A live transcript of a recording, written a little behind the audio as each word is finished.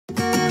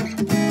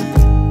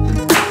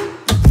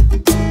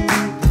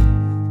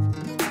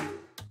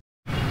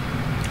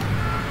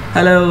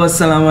Hello,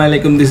 assalamu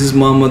alaikum. This is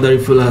Muhammad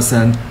Ariful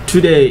Hassan.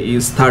 Today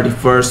is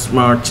 31st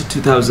March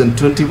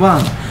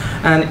 2021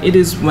 and it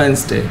is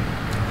Wednesday.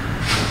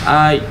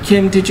 I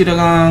came to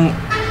Chittagong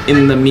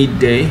in the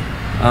midday.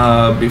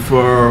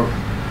 Before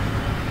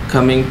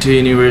coming to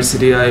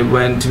university, I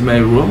went to my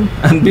room,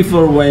 and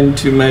before went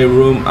to my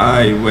room,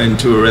 I went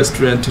to a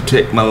restaurant to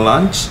take my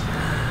lunch.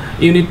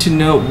 You need to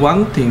know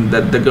one thing,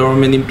 that the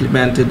government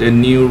implemented a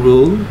new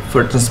rule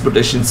for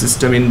transportation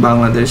system in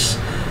Bangladesh.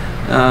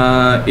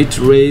 It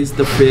raised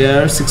the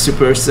fare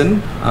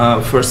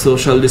 60% for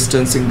social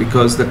distancing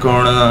because the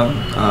corona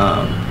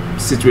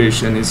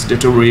situation is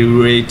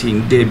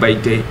deteriorating day by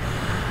day.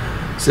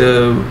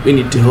 So we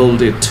need to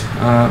hold it,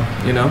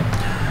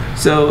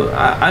 So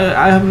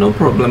I have no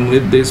problem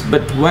with this.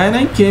 But when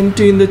I came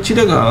to in the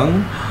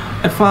Chittagong,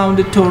 I found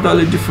a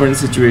totally different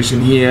situation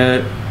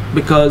here,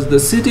 because the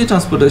city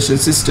transportation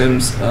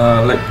systems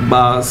like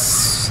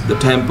bus, the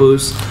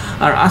tempos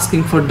are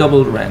asking for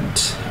double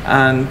rent,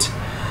 and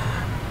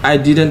I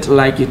didn't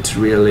like it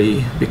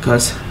really,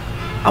 because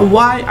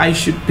why I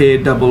should pay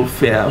double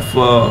fare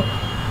for,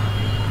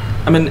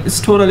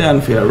 it's totally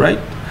unfair, right?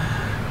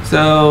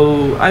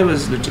 So I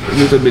was a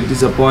little bit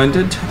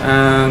disappointed,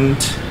 and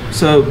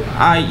so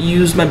I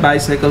used my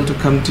bicycle to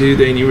come to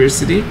the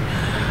university.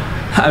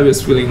 I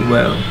was feeling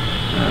well,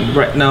 and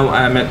right now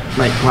I'm at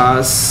my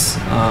class.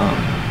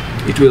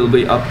 It will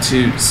be up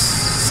to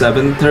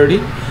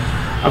 7:30.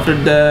 After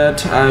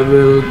that, I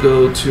will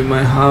go to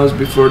my house.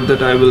 Before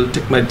that, I will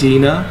take my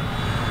dinner.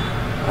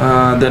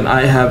 Then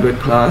I have a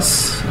class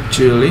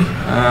actually,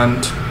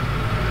 and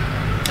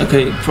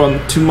okay, from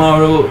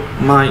tomorrow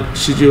my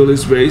schedule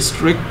is very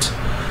strict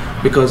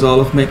because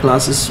all of my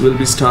classes will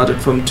be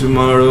started from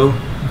tomorrow.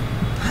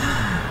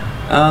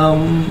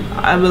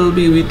 I will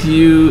be with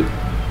you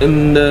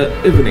in the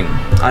evening,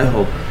 I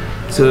hope.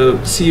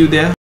 So see you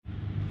there.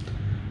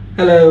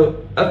 Hello.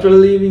 After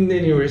leaving the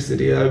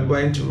university, I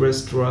went to a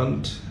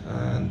restaurant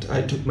and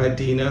I took my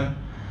dinner.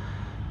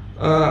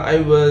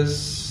 I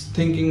was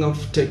thinking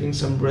of taking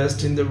some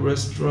rest in the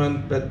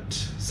restaurant, but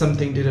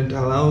something didn't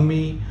allow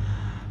me.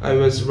 I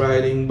was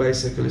riding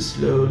bicycle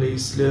slowly.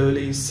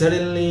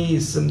 Suddenly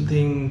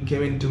something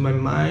came into my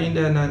mind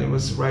and I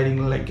was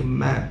riding like a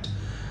mad.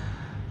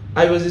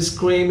 I was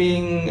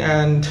screaming,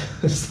 and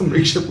some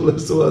rickshaw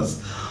pullers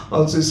was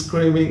also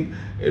screaming.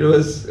 It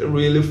was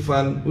really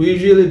fun. We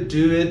usually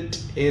do it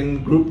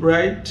in group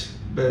ride,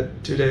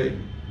 but today,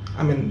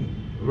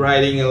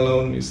 riding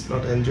alone is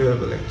not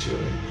enjoyable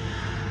actually.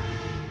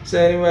 So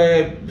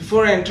anyway,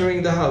 before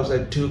entering the house,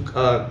 I took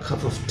a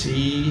cup of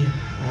tea,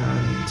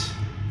 and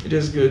it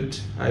was good.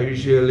 I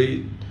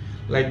usually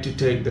like to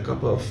take the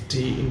cup of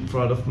tea in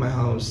front of my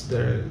house.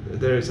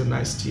 There is a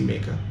nice tea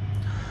maker.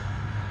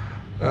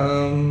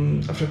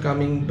 After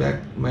coming back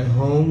my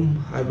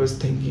home, I was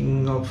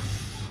thinking of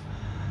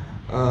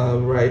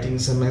writing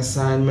some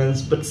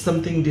assignments, but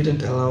something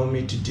didn't allow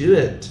me to do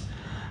it.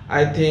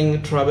 I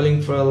think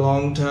traveling for a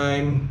long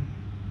time,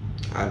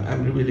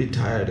 I'm really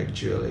tired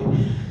actually.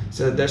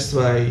 So that's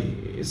why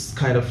it's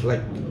kind of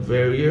like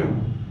barrier.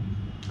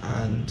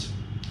 And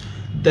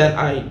then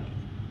I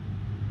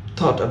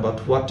thought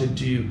about what to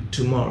do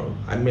tomorrow.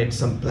 I made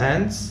some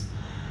plans.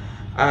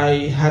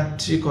 I had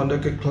to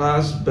conduct a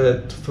class,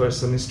 but for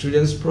some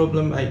students'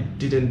 problem, I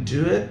didn't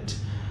do it.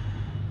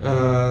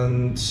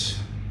 And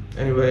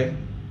anyway,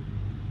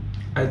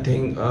 I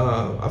think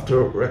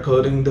after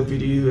recording the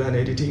video and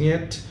editing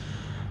it,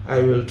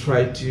 I will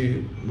try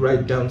to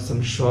write down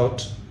some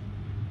short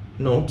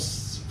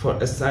notes for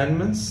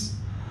assignments.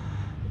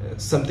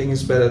 Something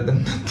is better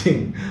than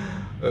nothing.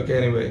 Okay,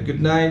 anyway, good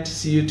night.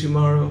 See you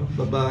tomorrow.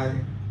 Bye-bye.